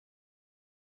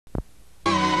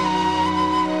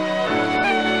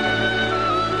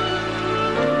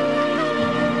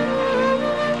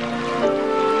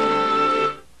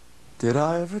Did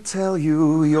I ever tell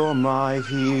you you're my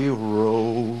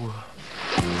hero?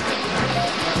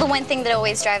 The one thing that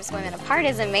always drives women apart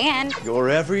is a man. You're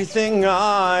everything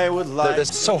I would like. They're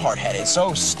so hard-headed,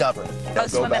 so stubborn.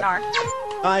 Most women are.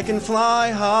 I can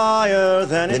fly higher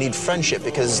than... They need friendship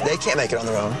because they can't make it on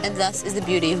their own. And thus is the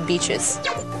beauty of beaches.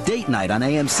 Date night on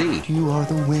AMC. You are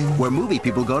the wind Where movie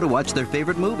people go to watch their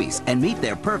favorite movies and meet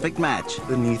their perfect match.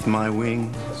 beneath my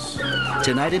wings.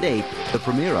 Tonight at 8, the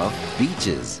premiere of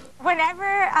Beaches.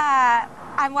 Whenever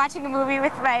I'm watching a movie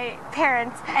with my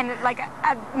parents and like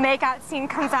a makeout scene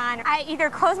comes on, I either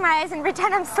close my eyes and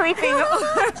pretend I'm sleeping or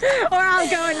I'll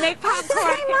go and make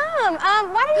popcorn. Hey, Mom,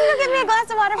 why don't you go get me a glass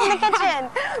of water from the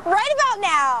kitchen? Right about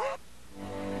now.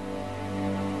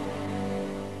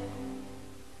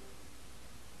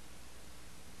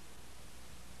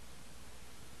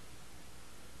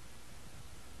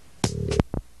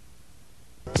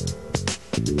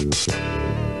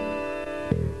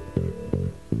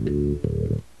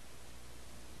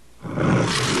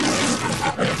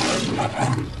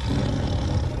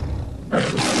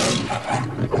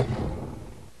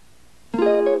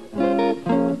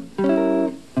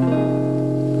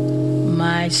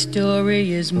 My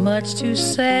story is much too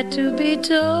sad to be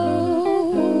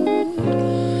told,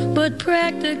 but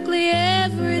practically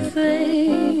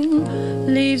everything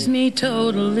leaves me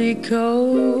totally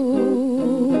cold.